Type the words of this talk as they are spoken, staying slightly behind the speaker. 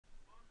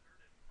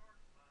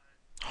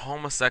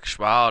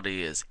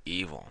Homosexuality is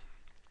evil.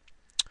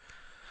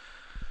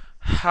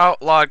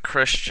 Outlawed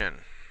Christian.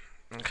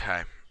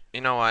 Okay.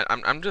 You know what?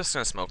 I'm just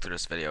going to smoke through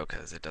this video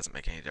because it doesn't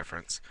make any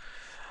difference.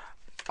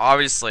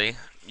 Obviously,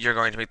 you're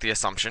going to make the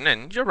assumption,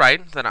 and you're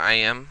right, that I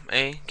am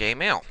a gay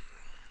male.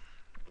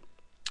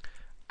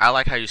 I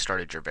like how you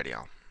started your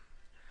video.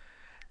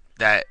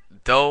 That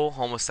though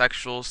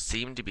homosexuals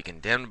seem to be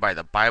condemned by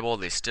the Bible,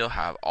 they still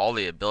have all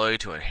the ability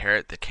to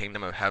inherit the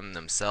kingdom of heaven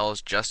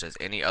themselves just as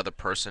any other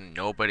person.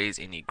 Nobody's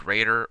any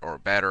greater or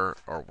better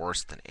or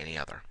worse than any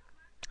other.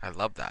 I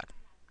love that.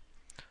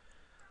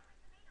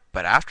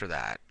 But after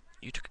that,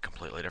 you took a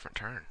completely different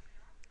turn.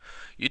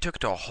 You took it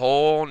to a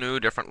whole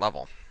new different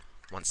level.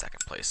 1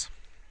 second, please.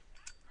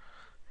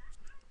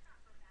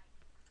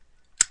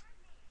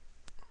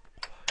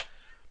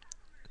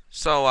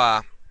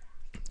 So,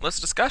 let's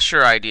discuss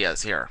your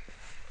ideas here.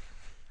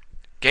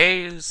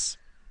 Gays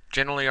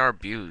generally are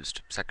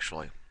abused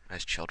sexually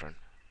as children.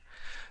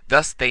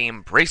 Thus, they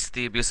embrace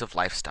the abusive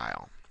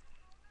lifestyle.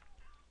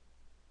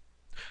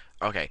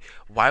 Okay,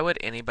 why would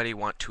anybody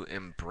want to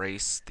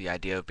embrace the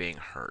idea of being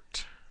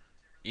hurt?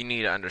 You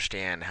need to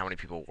understand how many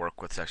people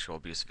work with sexual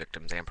abuse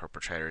victims and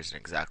perpetrators and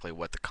exactly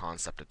what the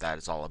concept of that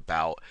is all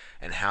about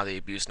and how the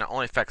abuse not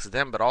only affects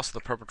them but also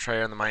the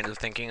perpetrator and the mind of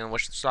thinking in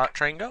which the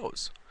train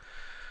goes.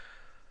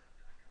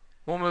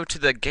 We'll move to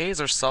the gays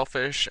are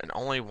selfish and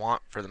only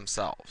want for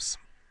themselves.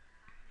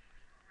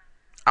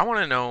 I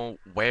want to know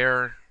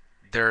where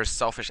their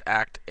selfish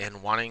act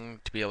in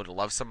wanting to be able to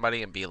love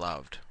somebody and be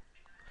loved.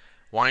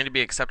 Wanting to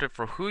be accepted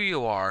for who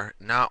you are,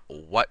 not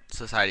what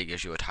society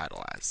gives you a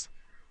title as.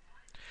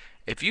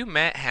 If you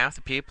met half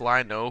the people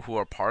I know who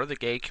are part of the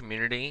gay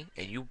community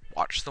and you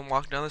watched them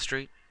walk down the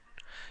street,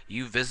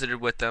 you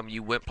visited with them,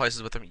 you went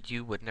places with them,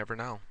 you would never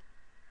know.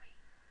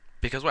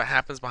 Because what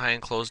happens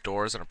behind closed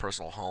doors in a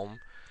personal home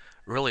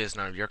really is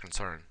none of your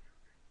concern.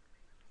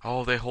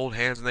 Oh, they hold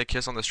hands and they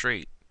kiss on the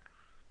street.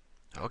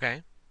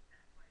 Okay.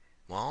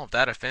 Well, if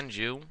that offends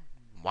you,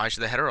 why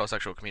should the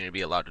heterosexual community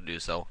be allowed to do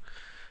so?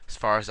 As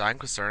far as I'm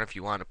concerned, if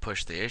you want to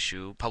push the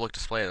issue, public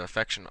display of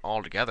affection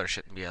altogether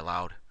shouldn't be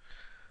allowed.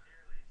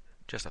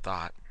 Just a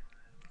thought.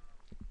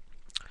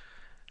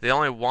 They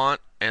only want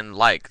and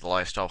like the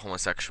lifestyle of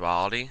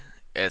homosexuality.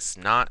 It's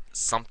not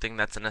something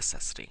that's a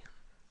necessity.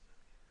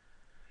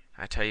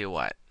 I tell you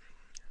what,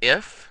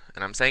 if,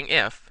 and I'm saying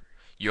if,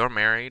 you're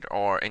married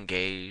or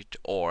engaged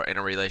or in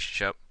a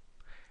relationship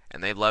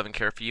and they love and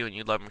care for you and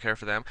you love and care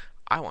for them,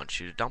 I want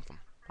you to dump them.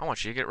 I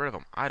want you to get rid of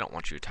them. I don't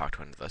want you to talk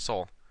to another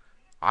soul.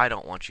 I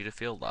don't want you to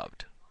feel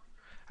loved.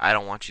 I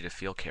don't want you to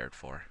feel cared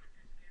for.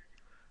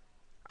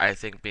 I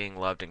think being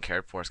loved and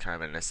cared for is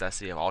kind of a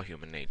necessity of all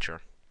human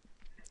nature.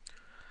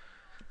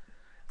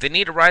 They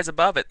need to rise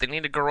above it. They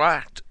need to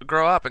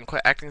grow up and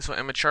quit acting so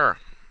immature.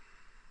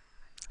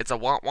 It's a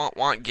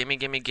want, gimme,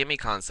 gimme, gimme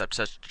concept,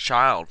 such a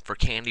child for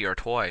candy or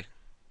toy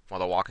while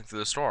they're walking through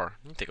the store.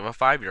 You think of a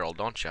 5-year-old,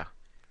 don't you?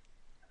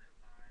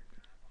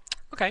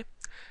 Okay.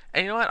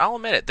 And you know what? I'll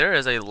admit it. There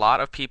is a lot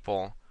of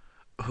people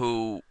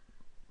who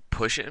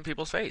push it in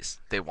people's face.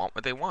 They want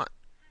what they want.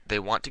 They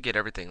want to get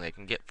everything they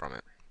can get from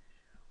it.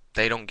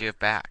 They don't give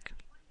back.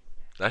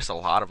 There's a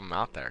lot of them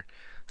out there.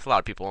 There's a lot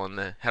of people in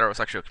the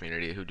heterosexual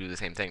community who do the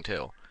same thing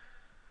too.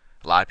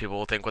 A lot of people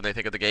will think when they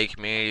think of the gay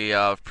community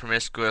of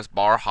promiscuous,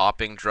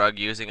 bar-hopping,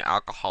 drug-using,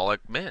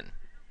 alcoholic men.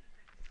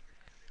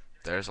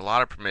 There's a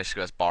lot of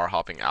promiscuous,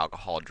 bar-hopping,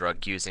 alcohol,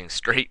 drug-using,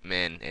 straight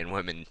men and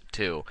women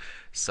too.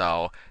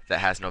 So that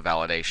has no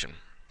validation.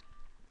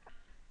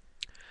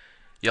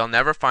 You'll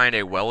never find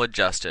a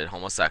well-adjusted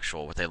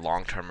homosexual with a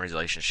long-term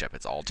relationship.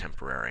 It's all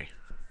temporary.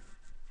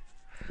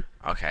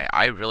 Okay,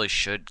 I really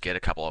should get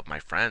a couple of my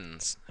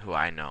friends who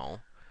I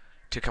know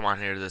to come on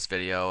here to this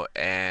video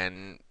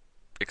and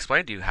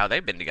explain to you how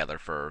they've been together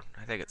for,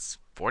 I think it's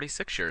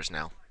 46 years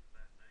now.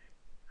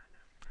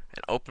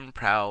 An open,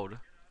 proud,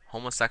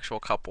 homosexual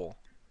couple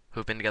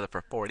who've been together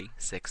for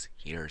 46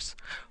 years.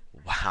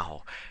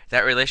 Wow.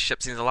 That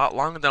relationship seems a lot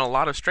longer than a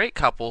lot of straight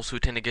couples who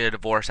tend to get a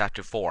divorce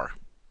after 4.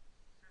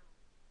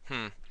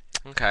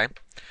 Okay.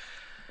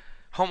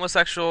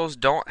 Homosexuals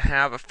don't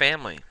have a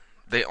family.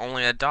 They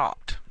only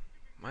adopt.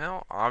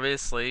 Well,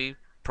 obviously,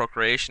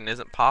 procreation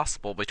isn't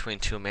possible between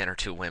 2 men or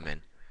 2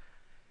 women.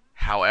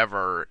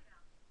 However,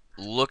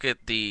 look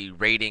at the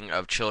rating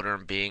of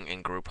children being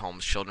in group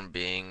homes, children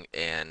being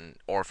in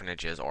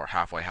orphanages or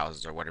halfway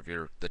houses or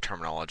whatever the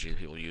terminology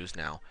people use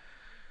now.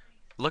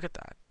 Look at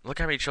that. Look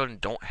how many children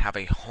don't have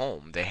a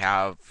home. They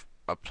have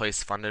a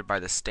place funded by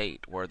the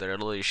state where they're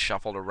literally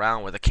shuffled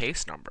around with a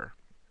case number.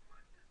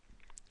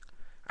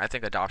 I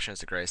think adoption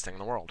is the greatest thing in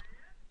the world.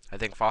 I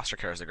think foster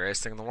care is the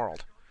greatest thing in the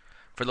world.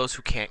 For those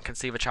who can't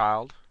conceive a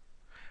child,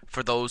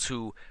 for those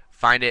who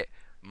find it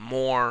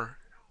more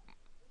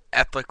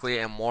ethically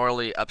and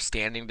morally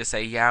upstanding to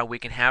say, yeah, we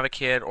can have a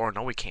kid, or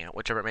no, we can't,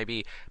 whichever it may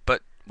be,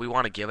 but we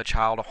want to give a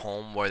child a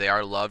home where they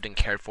are loved and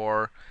cared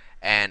for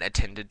and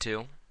attended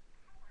to.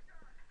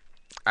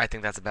 I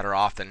think that's better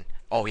off than,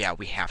 oh yeah,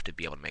 we have to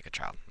be able to make a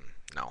child.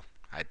 No,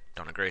 I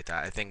don't agree with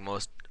that. I think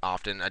most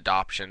often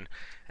adoption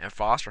and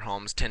foster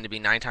homes tend to be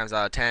 9 times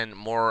out of 10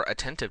 more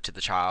attentive to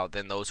the child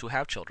than those who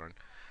have children.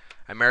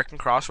 American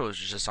Crossroads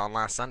was just on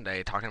last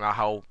Sunday talking about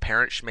how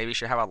parents maybe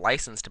should have a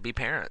license to be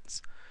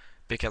parents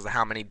because of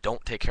how many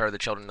don't take care of the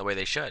children the way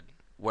they should.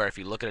 Where if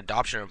you look at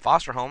adoption and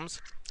foster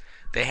homes,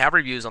 they have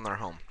reviews on their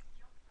home.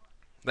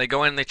 They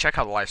go in and they check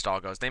how the lifestyle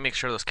goes. They make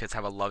sure those kids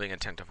have a loving,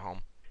 attentive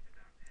home.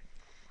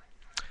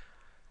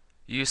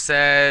 You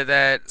said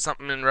that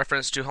something in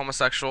reference to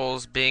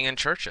homosexuals being in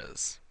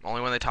churches,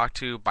 only when they talk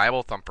to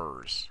Bible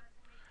thumpers,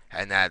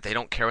 and that they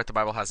don't care what the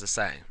Bible has to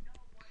say.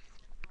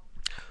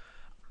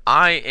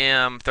 I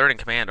am third in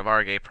command of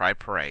our gay pride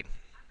parade.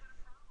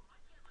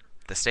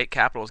 The state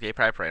capital's gay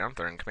pride parade. I'm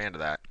third in command of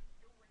that.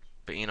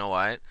 But you know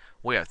what?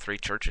 We have 3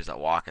 churches that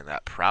walk in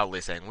that proudly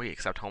saying we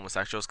accept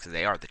homosexuals because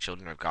they are the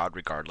children of God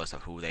regardless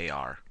of who they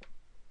are.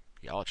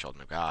 Y'all are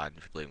children of God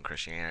if you believe in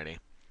Christianity.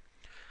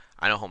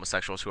 I know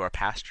homosexuals who are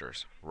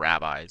pastors,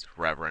 rabbis,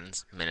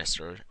 reverends,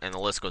 ministers, and the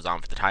list goes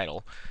on for the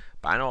title.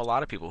 But I know a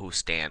lot of people who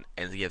stand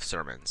and give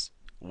sermons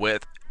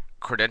with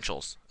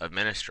credentials of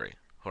ministry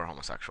who are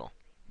homosexual.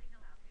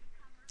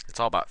 It's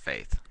all about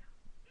faith.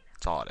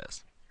 That's all it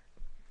is.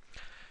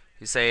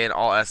 You say in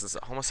all essence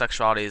that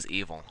homosexuality is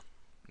evil,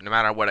 no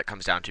matter what it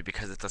comes down to,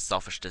 because it's a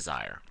selfish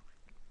desire.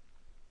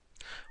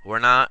 We're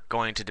not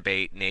going to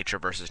debate nature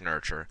versus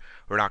nurture.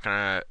 We're not going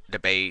to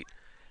debate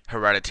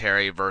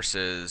hereditary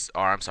versus,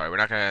 or I'm sorry, we're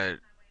not going to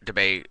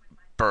debate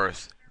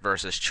birth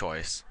versus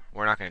choice.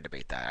 We're not going to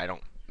debate that.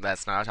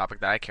 That's not a topic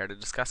that I care to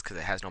discuss because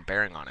it has no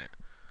bearing on it.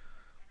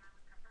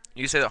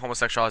 You say that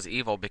homosexuality is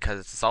evil because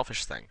it's a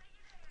selfish thing.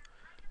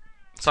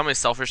 Somebody's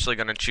selfishly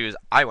going to choose,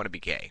 I want to be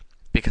gay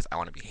because I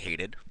want to be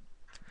hated.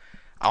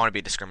 I want to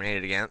be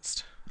discriminated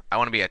against. I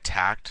want to be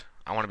attacked.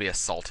 I want to be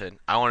assaulted.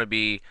 I want to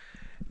be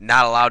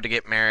not allowed to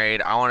get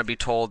married. I want to be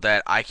told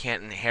that I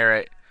can't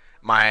inherit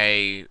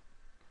my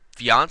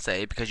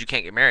fiance because you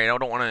can't get married. I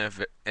don't want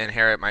to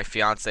inherit my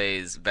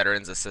fiance's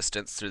veterans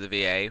assistance through the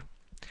VA.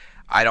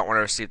 I don't want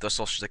to receive the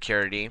Social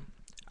Security.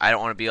 I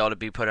don't want to be able to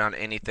be put on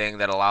anything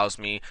that allows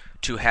me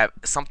to have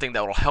something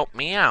that will help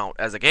me out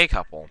as a gay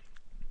couple.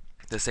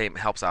 The same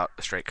helps out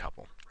a straight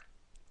couple.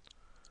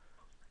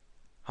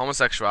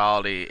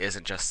 Homosexuality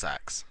isn't just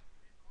sex.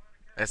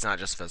 It's not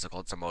just physical,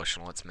 it's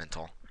emotional, it's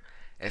mental.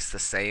 It's the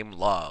same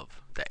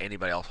love that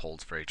anybody else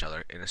holds for each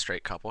other in a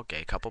straight couple,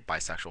 gay couple,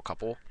 bisexual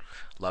couple,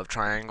 love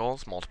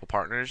triangles, multiple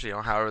partners,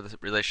 however the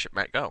relationship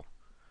might go.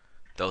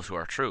 Those who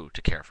are true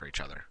to care for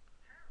each other.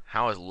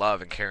 How is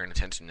love and care and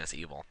attentiveness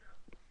evil?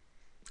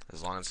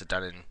 As long as it's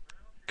done in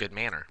good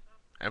manner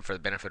and for the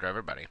benefit of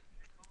everybody.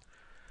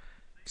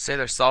 Say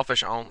they're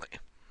selfish only.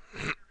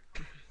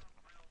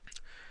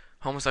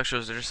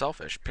 Homosexuals are just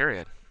selfish,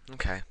 period.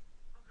 Okay.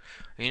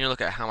 And you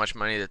look at how much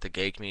money that the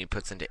gay community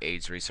puts into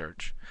AIDS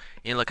research.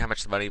 You look how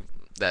much money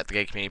that the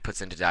gay community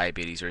puts into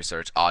diabetes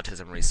research,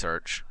 autism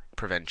research,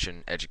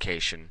 prevention,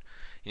 education.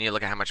 You need to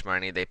look at how much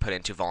money they put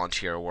into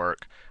volunteer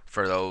work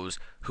for those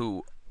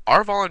who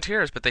are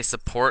volunteers, but they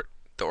support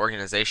the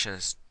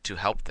organizations to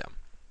help them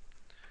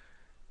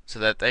so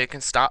that they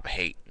can stop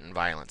hate and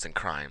violence and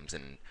crimes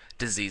and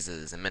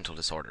diseases and mental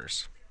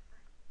disorders.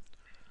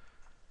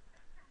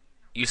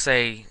 You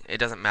say it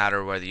doesn't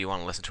matter whether you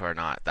want to listen to it or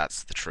not.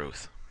 That's the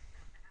truth.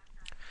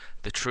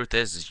 The truth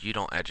is you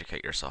don't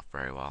educate yourself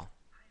very well.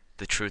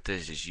 The truth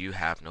is you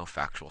have no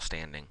factual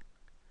standing.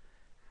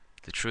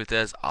 The truth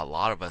is a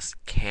lot of us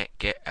can't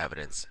get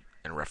evidence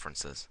and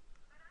references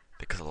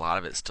because a lot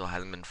of it still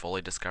hasn't been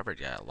fully discovered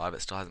yet. A lot of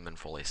it still hasn't been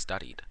fully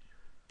studied.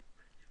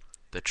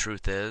 The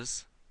truth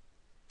is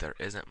there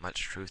isn't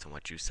much truth in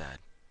what you said.